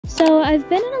So I've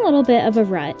been in a little bit of a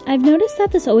rut. I've noticed that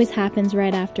this always happens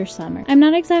right after summer. I'm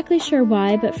not exactly sure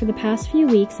why, but for the past few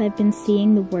weeks I've been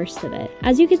seeing the worst of it.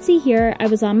 As you can see here, I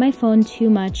was on my phone too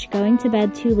much, going to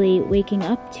bed too late, waking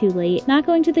up too late, not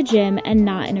going to the gym, and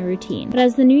not in a routine. But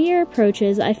as the new year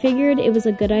approaches, I figured it was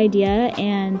a good idea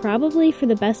and probably for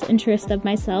the best interest of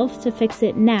myself to fix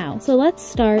it now. So let's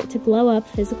start to glow up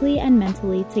physically and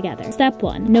mentally together. Step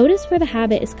 1. Notice where the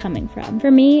habit is coming from.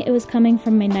 For me, it was coming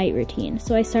from my night routine,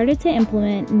 so I started to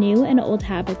implement new and old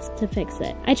habits to fix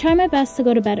it. I try my best to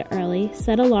go to bed early,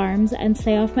 set alarms, and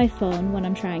stay off my phone when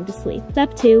I'm trying to sleep.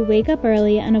 Step 2. Wake up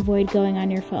early and avoid going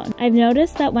on your phone. I've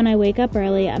noticed that when I wake up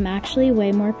early, I'm actually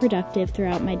way more productive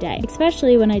throughout my day,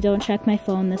 especially when I don't check my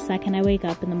phone the second I wake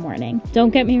up in the morning. Don't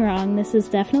get me wrong, this is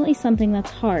definitely something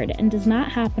that's hard and does not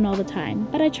happen all the time,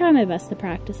 but I try my best to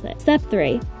practice it. Step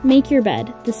 3. Make your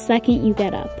bed the second you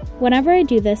get up. Whenever I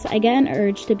do this, I get an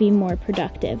urge to be more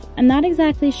productive. I'm not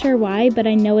exactly sure why, but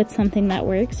I know it's something that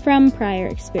works from prior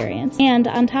experience. And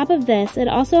on top of this, it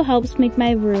also helps make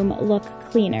my room look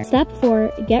cleaner. Step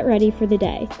 4. Get ready for the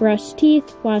day. Brush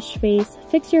teeth, wash face,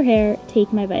 fix your hair,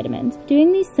 take my vitamins.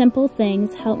 Doing these simple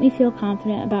things help me feel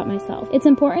confident about myself. It's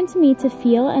important to me to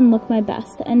feel and look my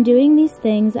best, and doing these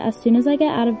things as soon as I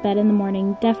get out of bed in the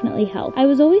morning definitely helps. I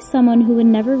was always someone who would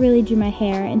never really do my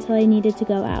hair until I needed to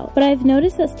go out, but I've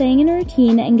noticed that staying in a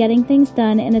routine and getting things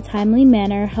done in a timely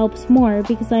manner helps more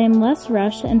because I am less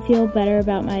rushed and feel better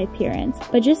about my appearance.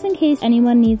 But just in case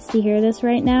anyone needs to hear this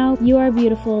right now, you are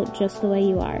beautiful just the way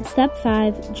you are. Step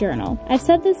 5. Journal. I've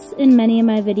said this in many of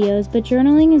my videos, but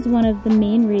journaling is one of the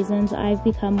main reasons I've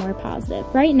become more positive.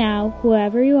 Right now,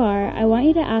 whoever you are, I want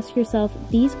you to ask yourself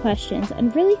these questions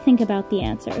and really think about the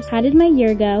answers. How did my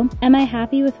year go? Am I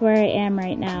happy with where I am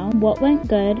right now? What went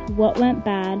good? What went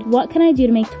bad? What can I do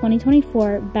to make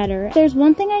 2024 better? If there's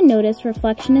one thing I noticed,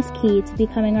 reflection is key to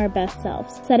becoming our best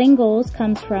selves. Setting goals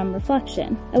comes from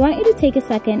reflection. I want you to take a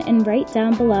second and write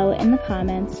down below in the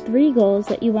comments 3 goals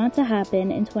that you want to happen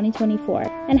in 2024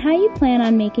 and how you plan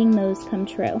on making those come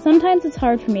true. Sometimes it's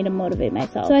hard for me to motivate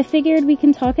myself, so I figured we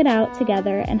can talk it out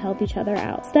together and help each other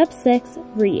out. Step 6.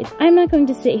 Read. I'm not going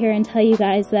to sit here and tell you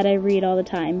guys that I read all the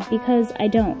time because I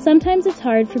don't. Sometimes it's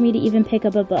hard for me to even pick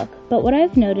up a book, but what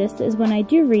I've noticed is when I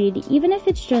do read, even if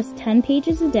it's just 10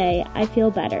 pages a day, I feel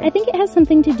better. I think it has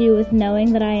something to do with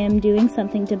knowing that I am doing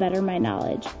something to better my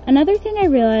knowledge. Another thing I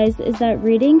realized is that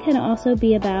reading can also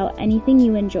be about anything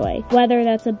you enjoy, whether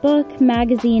that's a book,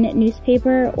 magazine,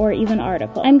 newspaper, or even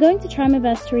article. I'm going to try my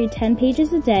best to read 10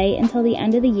 pages a day until the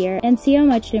end of the year and see how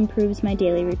much it improves my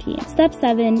daily routine. Step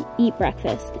 7. Eat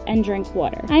breakfast and drink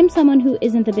water. I'm someone who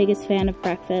isn't the biggest fan of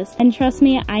breakfast, and trust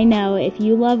me, I know if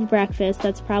you love breakfast,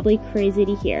 that's probably crazy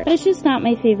to hear, but it's just not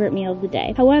my favorite meal of the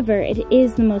day. However, it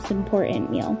is the most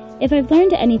important meal. If I've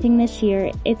learned anything this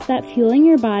year, it's that fueling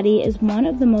your body is one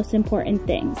of the most important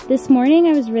things. This morning,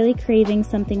 I was really craving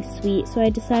something sweet, so I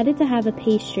decided to have a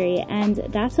pastry, and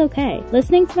that's okay.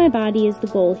 Listening to my body is the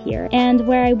goal here, and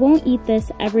where I won't eat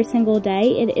this every single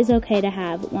day, it is okay to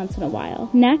have once in a while.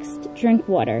 Next, drink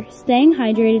water. Staying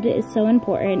hydrated is so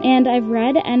important, and I've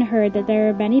read and heard that there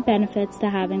are many benefits to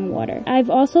having water. I've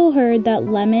also heard that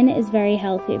lemon is very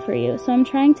healthy for you, so I'm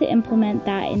trying to implement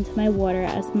that into my water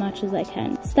as much as I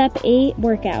can. Step 8.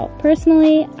 Workout.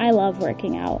 Personally, I love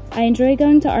working out. I enjoy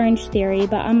going to Orange Theory,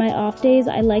 but on my off days,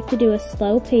 I like to do a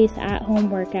slow pace at-home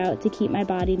workout to keep my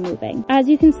body moving. As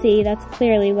you can see, that's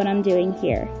clearly what I'm doing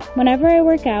here. Whenever I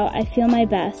work out, I feel my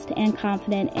best and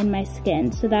confident in my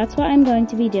skin, so that's what I'm going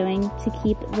to be doing to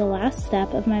keep the last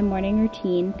step of my morning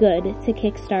routine good to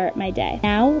kickstart my day.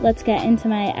 Now, let's get into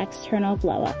my external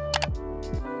glow up.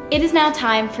 It is now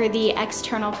time for the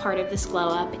external part of this glow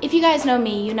up. If you guys know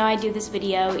me, you know I do this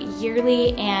video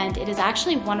yearly, and it is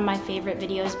actually one of my favorite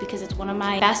videos because it's one of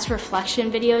my best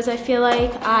reflection videos, I feel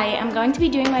like. I am going to be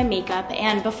doing my makeup,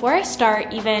 and before I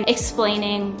start even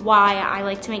explaining why I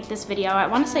like to make this video, I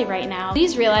want to say right now,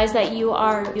 please realize that you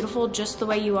are beautiful just the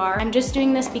way you are. I'm just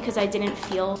doing this because I didn't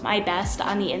feel my best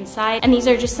on the inside, and these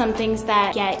are just some things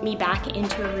that get me back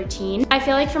into a routine. I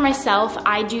feel like for myself,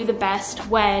 I do the best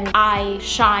when I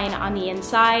shine on the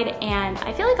inside, and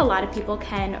I feel like a lot of people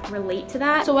can relate to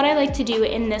that. So what I like to do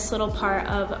in this little part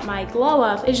of my glow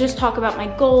up is just talk about my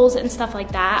goals and stuff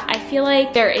like that. I feel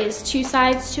like there is 2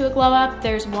 sides to a glow up.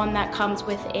 There's one that comes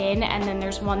within, and then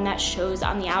there's one that shows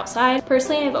on the outside.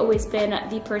 Personally, I've always been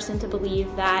the person to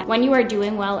believe that when you are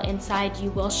doing well inside, you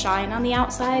will shine on the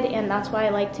outside, and that's why I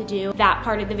like to do that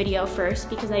part of the video first,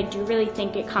 because I do really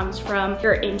think it comes from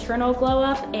your internal glow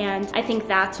up, and I think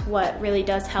that's what really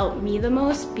does help me the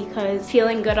most, because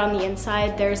feeling good on the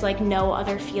inside, there's like no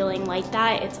other feeling like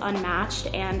that. It's unmatched,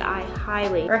 and I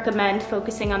highly recommend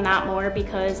focusing on that more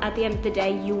because at the end of the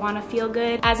day, you want to feel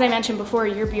good. As I mentioned before,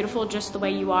 you're beautiful just the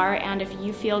way you are, and if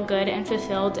you feel good and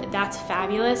fulfilled, that's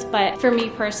fabulous. But for me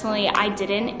personally, I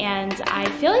didn't, and I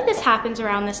feel like this happens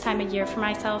around this time of year for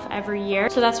myself every year.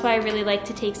 So that's why I really like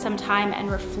to take some time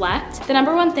and reflect. The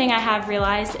number one thing I have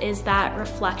realized is that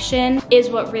reflection is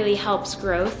what really helps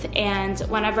growth. And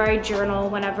whenever I journal,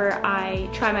 whenever I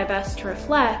try my best to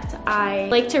reflect, I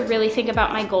like to really think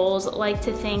about my goals, like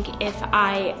to think if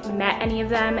I met any of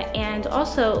them, and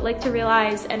also like to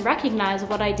realize and recognize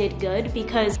what I did good,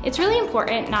 because it's really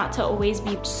important not to always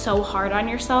be so hard on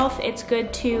yourself. It's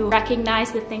good to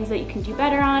recognize the things that you can do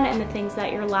better on and the things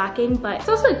that you're lacking, but it's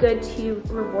also good to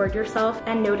reward yourself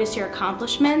and notice your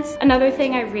accomplishments. Another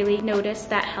thing I really noticed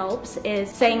that helps is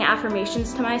saying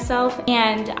affirmations to myself,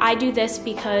 and I do this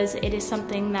because it is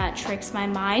something that tricks my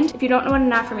mind. If you don't know what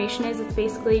an affirmation is, it's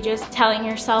basically just telling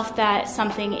yourself that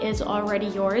something is already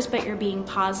yours, but you're being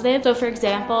positive. So for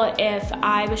example, if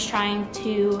I was trying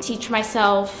to teach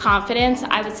myself confidence,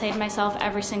 I would say to myself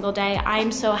every single day,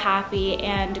 I'm so happy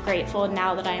and grateful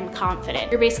now that I am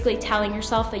confident. You're basically telling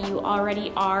yourself that you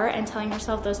already are, and telling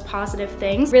yourself those positive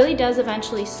things really does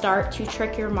eventually start to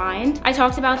trick your mind. I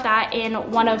talked about that in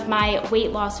one of my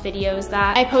weight loss videos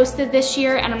that I posted this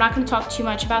year, and I'm not going to talk too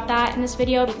much about that in this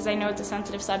video because I know it's a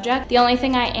sensitive subject. The only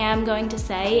thing I am going to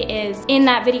say is in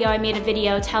that video, I made a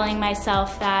video telling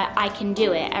myself that I can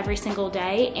do it every single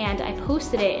day, and I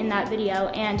posted it in that video.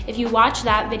 And if you watch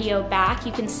that video back,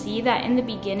 you can see that in the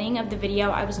beginning of the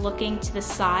video, I was looking to the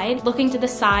side. Looking to the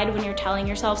side when you're telling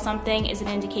yourself something is an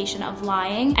indication of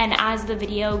lying. And as the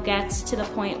video gets to the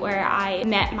point where I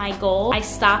met my goal, I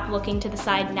stop looking to the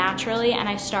side naturally and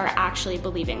I start actually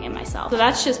believing in myself. So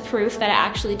that's just proof that it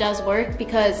actually does work,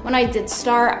 because when I did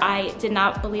start, I did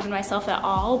not believe in myself at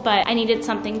all, but I needed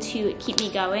something to keep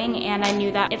me going, and I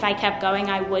knew that if I kept going,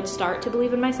 I would start to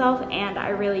believe in myself, and I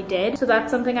really did. So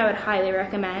that's something I would highly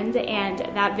recommend, and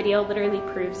that video literally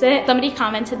proves it. Somebody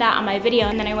commented that on my video,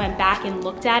 and then I went back and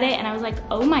looked at it, and I was like,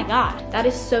 oh my god, that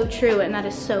is so true, and that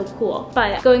is so cool.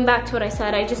 But going back to what I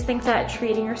said, I just think that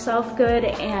treating yourself good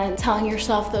and telling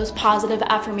yourself those positive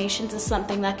affirmations is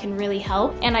something that can really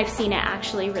help, and I've seen it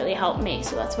actually really help me,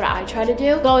 so that's what I try to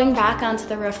do. Going back onto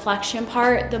the reflection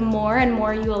part, the more and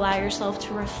more you allow yourself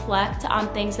to reflect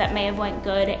on things that may have went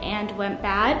good and went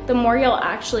bad, the more you'll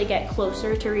actually get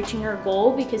closer to reaching your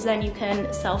goal, because then you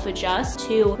can self-adjust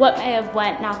to what may have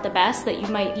went not the best that you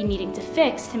might be needing to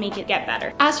fix to make it get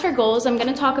better. As for goals, I'm going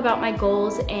to talk about my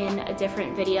goals in a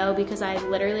different video because I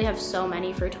literally have so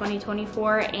many for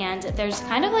 2024, and there's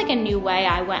kind of like a new way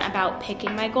I went about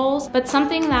picking my goals. But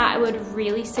something that I would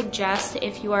really suggest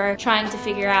if you are trying to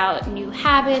figure out new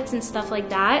habits and stuff like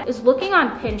that is looking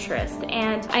on Pinterest.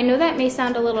 And I know that may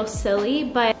sound a little silly,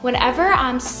 but whenever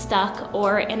I'm stuck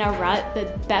or in a rut,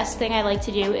 the best thing I like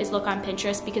to do is look on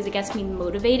Pinterest because it gets me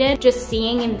motivated. Just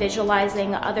seeing and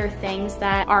visualizing other things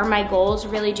that are my goals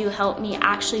really do help me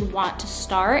actually want to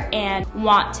start and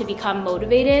want to become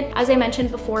motivated. As I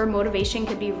mentioned before, motivation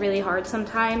could be really hard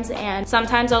sometimes, and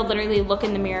sometimes I'll literally look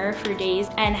in the mirror for days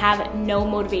and have no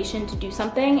motivation to do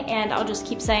something, and I'll just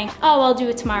keep saying, oh, I'll do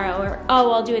it tomorrow, or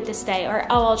oh, I'll do it this day, or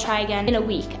oh, I'll try again in a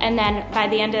week. And then by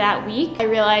the end of that week, I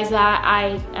realize that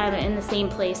I am in the same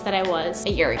place that I was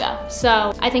a year ago.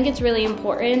 So I think it's really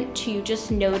important to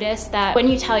just notice that when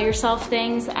you tell yourself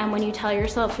things and when you tell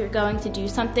yourself you're going to do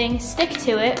something, stick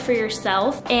to it for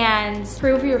yourself and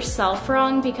prove yourself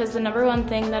wrong, because the number one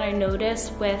thing that I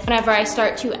noticed with whenever I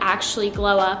start to actually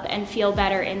glow up and feel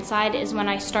better inside is when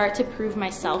I start to prove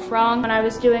myself wrong. When I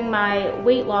was doing my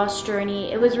weight loss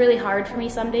journey, it was really hard for me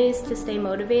some days to stay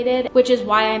motivated, which is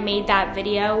why I made that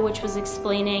video, which was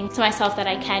explaining to myself that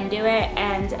I can do it,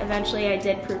 and eventually I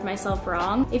did prove myself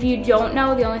wrong. If you don't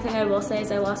know, the only thing I will say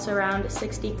is I lost around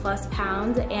 60 plus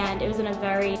pounds, and it was in a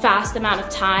very fast amount of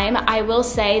time. I will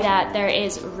say that there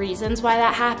is reasons why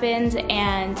that happened,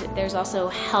 and there's also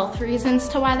health reasons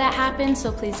to why that happened,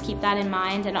 so please keep that in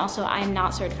mind. And also, I'm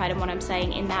not certified in what I'm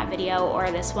saying in that video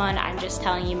or this one. I'm just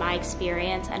telling you my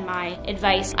experience and my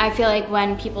advice. I feel like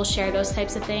when people share those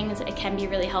types of things, it can be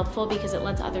really helpful because it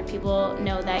lets other people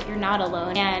know that you're not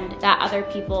alone and that other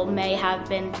people may have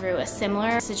been through a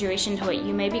similar situation to what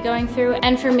you may be going through.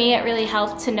 And for me, it really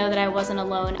helped to know that I wasn't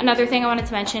alone. Another thing I wanted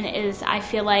to mention is I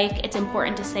feel like it's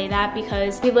important to say that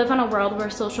because we live in a world where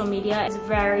social media is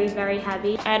very, very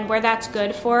heavy, and where that's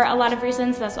good for a lot of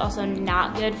reasons, that's also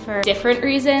not good for different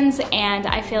reasons. And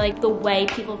I feel like the way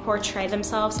people portray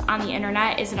themselves on the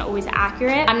internet isn't always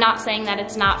accurate. I'm not saying that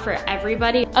it's not for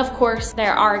everybody. Of course,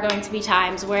 there are going to be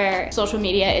times where social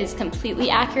media is completely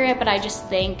accurate, but I just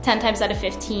think 10 times out of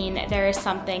 15, there is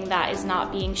something that is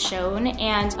not being shown.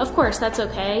 And of course, that's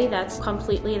okay. That's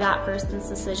completely that person's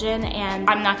decision. And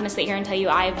I'm not gonna sit here and tell you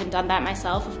I haven't done that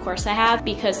myself. Of course I have,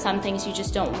 because some things you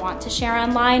just don't want to share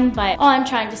online. But all I'm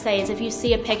trying to say is if you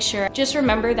see a picture, just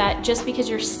remember that just because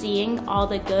you're seeing all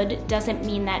the good doesn't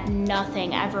mean that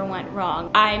nothing ever went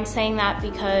wrong. I'm saying that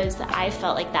because I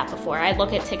felt like that before. I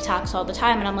look at TikToks all the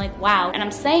time and I'm like, wow. And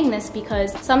I'm saying this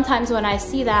because sometimes when I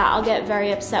see that, I'll get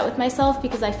very upset with myself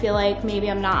because I feel like maybe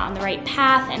I'm not on the right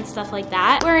path and stuff like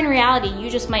that. Where in reality, you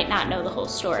just might not know the whole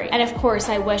story. And of course,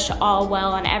 I wish all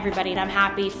well on everybody and I'm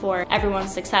happy for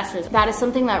everyone's successes. That is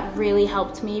something that really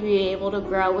helped me be able to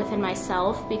grow within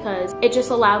myself, because it just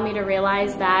allowed me to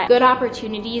realize that good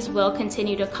opportunities will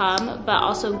continue to come, but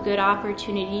also good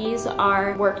opportunities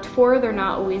are worked for, they're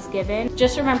not always given.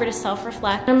 Just remember to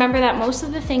self-reflect. Remember that most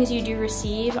of the things you do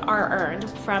receive are earned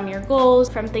from your goals,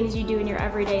 from things you do in your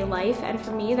everyday life. And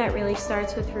for me, that really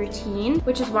starts with routine,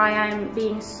 which is why I'm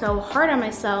being so hard on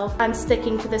myself on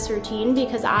sticking to this routine,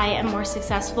 because I am more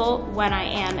successful when I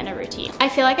am in a routine. I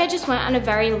feel like I just went on a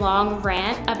very long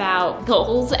rant about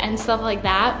goals and stuff like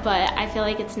that, but I feel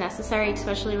like it's necessary,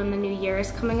 especially when the new year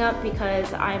is coming up,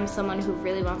 because I'm someone who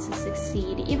really wants to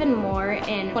succeed even more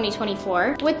in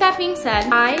 2024. With that being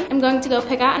said, I am going to go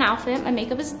pick out an outfit. My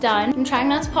makeup is done. I'm trying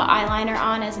not to put eyeliner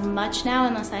on as much now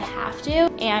unless I have to,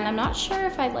 and I'm not sure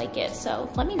if I like it, so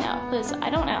let me know, because I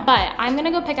don't know. But I'm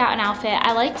gonna go pick out an outfit.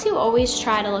 I like to always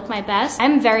try to look my best.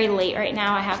 I'm very late right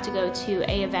now. I have to go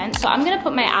to a event, so I'm gonna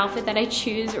put my outfit that I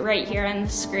choose right here on the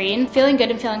screen. Feeling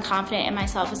good and feeling confident in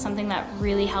myself is something that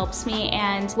really helps me,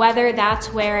 and whether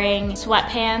that's wearing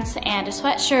sweatpants and a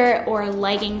sweatshirt, or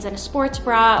leggings and a sports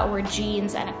bra, or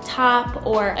jeans and a top,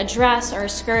 or a dress or a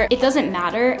skirt, it doesn't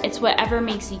matter. It's whatever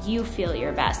makes you feel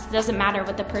your best. It doesn't matter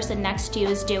what the person next to you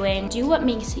is doing. Do what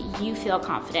makes you feel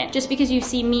confident. Just because you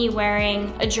see me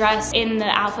wearing a dress in the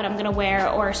outfit I'm gonna wear,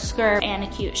 or a skirt and a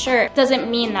cute shirt, doesn't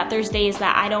mean that there's days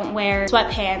that I don't wear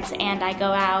sweatpants and I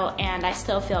go out and I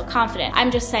still feel confident.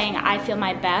 I'm just saying I feel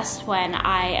my best when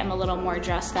I am a little more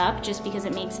dressed up, just because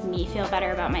it makes me feel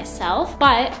better about myself.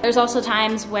 But there's also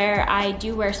times where I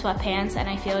do wear sweatpants and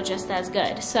I feel just as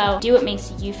good. So do what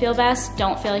makes you feel best.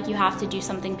 Don't feel like you have to do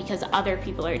something because other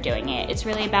people are doing it. It's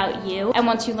really about you. And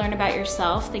once you learn about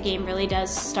yourself, the game really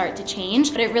does start to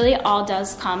change. But it really all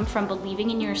does come from believing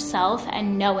in yourself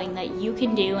and knowing that you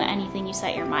can do anything you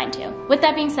set your mind to. With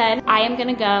that being said, I am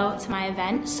gonna go to my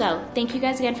event. So thank you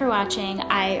guys again for watching.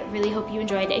 I really hope you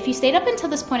enjoyed. If you stayed up until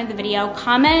this point of the video,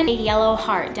 comment a yellow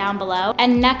heart down below,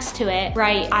 and next to it,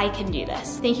 write, I can do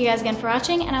this. Thank you guys again for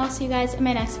watching, and I will see you guys in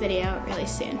my next video really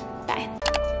soon.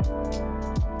 Bye.